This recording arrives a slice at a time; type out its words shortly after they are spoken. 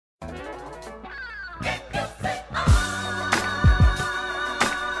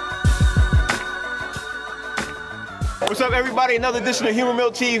What's up, everybody? Another edition of Humor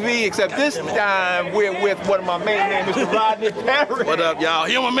Mill TV, except this time we're with one of my main men, Mr. Rodney Perry. What up, y'all?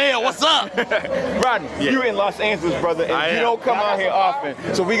 Humor Mill, what's up? Rodney, you're in Los Angeles, brother, and you don't come out here often,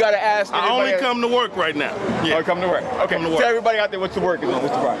 so we got to ask I only come to work right now. Yeah. Oh, come to work. Okay, come to work. Tell everybody out there what's the work is on.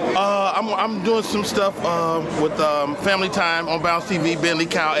 What's the project? I'm doing some stuff with Family Time on Bounce TV, Bentley,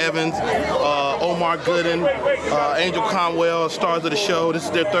 Kyle Evans, Omar Gooden, Angel Conwell, stars of the show. This is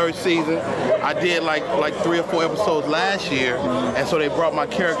their 3rd season. I did like 3 or 4 episodes last year, and so they brought my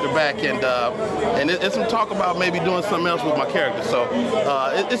character back, and it's some talk about maybe doing something else with my character. So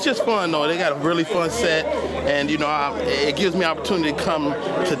it's just fun though. They got a really fun set, and you know it gives me opportunity to come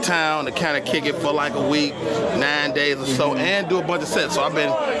to town to kind of kick it for like a week, 9 days or so, and do a bunch of sets. So I've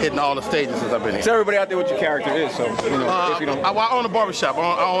been hitting all the stages since I've been here. Tell everybody out there what your character is. So you know, if you don't. I own a barbershop.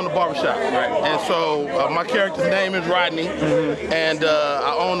 I own a barbershop, right? And so my character's name is Rodney, and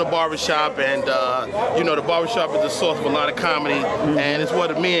I own the barbershop, and you know the barbershop is the source of a lot of comedy, and it's where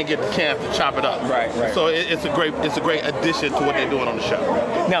the men get the chance to chop it up. Right. So it's a great addition to what they're doing on the show.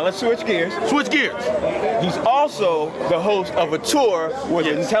 Now let's switch gears. Switch gears. He's also the host of a tour with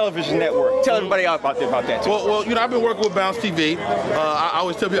a television network. Tell everybody out about that too. Well, you know, I've been working with Bounce TV. I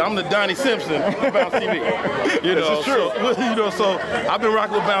always tell people I'm the Donnie Simpson of Bounce TV. You know, this is true. So, you know, so I've been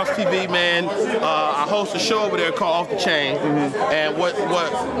rocking with Bounce TV, man. I host a show over there called Off the Chain, and what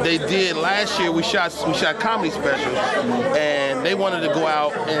they did last year, we shot comedy specials, and they wanted to go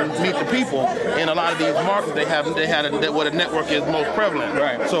out and meet the people in a lot of these markets they had where the network is most prevalent.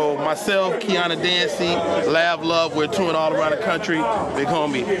 Right. So myself, Kiana Dancy, Lav Love, we're touring all around the country. Big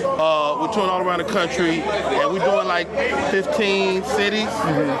homie. We're touring all around the country, and we're doing like 15 cities,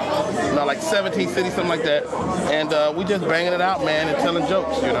 no, like 17 cities, something like that. And we just banging it out, man, and telling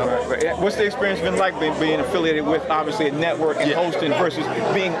jokes, you know. Right. What's the experience been like being affiliated with, obviously, a network and hosting versus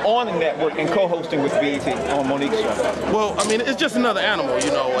being on the network and co-hosting with BET on Monique's show? Well, I mean, it's just another animal,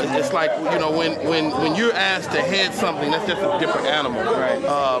 you know. It's like, you know, when you're asked to head something, that's just a different animal. Right.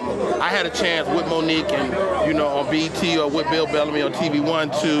 I had a chance with Monique and, you know, on BET or with Bill Bellamy on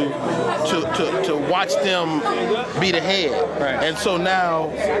TV1 to watch them be the head. Right. And so now,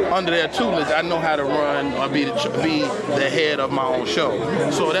 under their tutelage, I know how to run or be the head of my own show.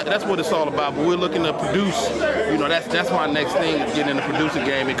 So that's what it's all about. But we're looking to produce, you know, that's my next thing, is getting in the producing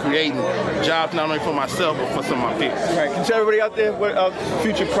game and creating jobs not only for myself, but for some of my peers. Right. Can you tell everybody out there what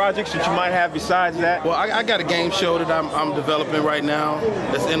future projects that you might have besides that? Well, I got a game show that I'm developing right now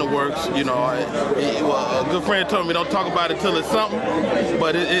that's in the works. You know, a good friend told me don't talk about it till it's something,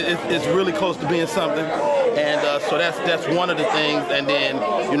 but it's really close to being something. And so that's one of the things. And then,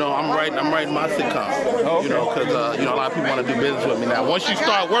 you know, I'm writing my sitcom. Okay. You know, because you know, a lot of people want to do business with me now. Once you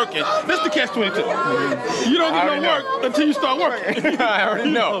start working, this is the catch-22. You don't get no work until you start working. I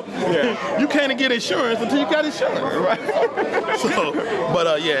already know. Yeah. You can't get insurance until you got insurance. Right. So,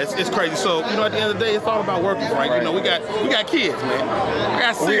 but yeah, it's crazy. So, you know, at the end of the day, it's all about working, right? You know, we got kids, man. I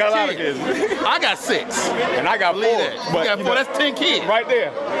got 6 we got a lot kids. of kids. I got 6. And I got 4. But you got 4. That's 10 kids. Right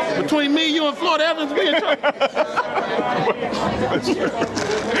there. Between me, you, and Florida Evans, we in trouble.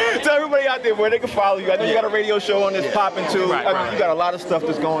 Tell everybody out there where they can follow you. I know you got a radio show on this popping too. Right, I mean, you got a lot of stuff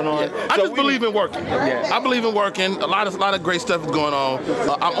that's going on. Yeah. I just believe in working. I believe in working. A lot of great stuff is going on.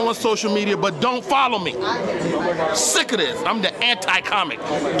 I'm on social media, but don't follow me. Sick of this. I'm the anti-comic.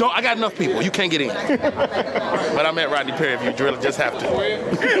 I got enough people. You can't get in. But I'm at Rodney Perry if you drill it. Just have to.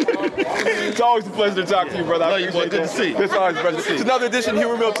 It's always a pleasure to talk to you, brother. Love you, boy. Good to see you. It's always a pleasure to see you. It's another edition of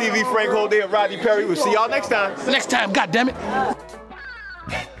Humor Mill TV. Frank Holday and Rodney Perry. We'll see y'all next time. Next time, goddammit.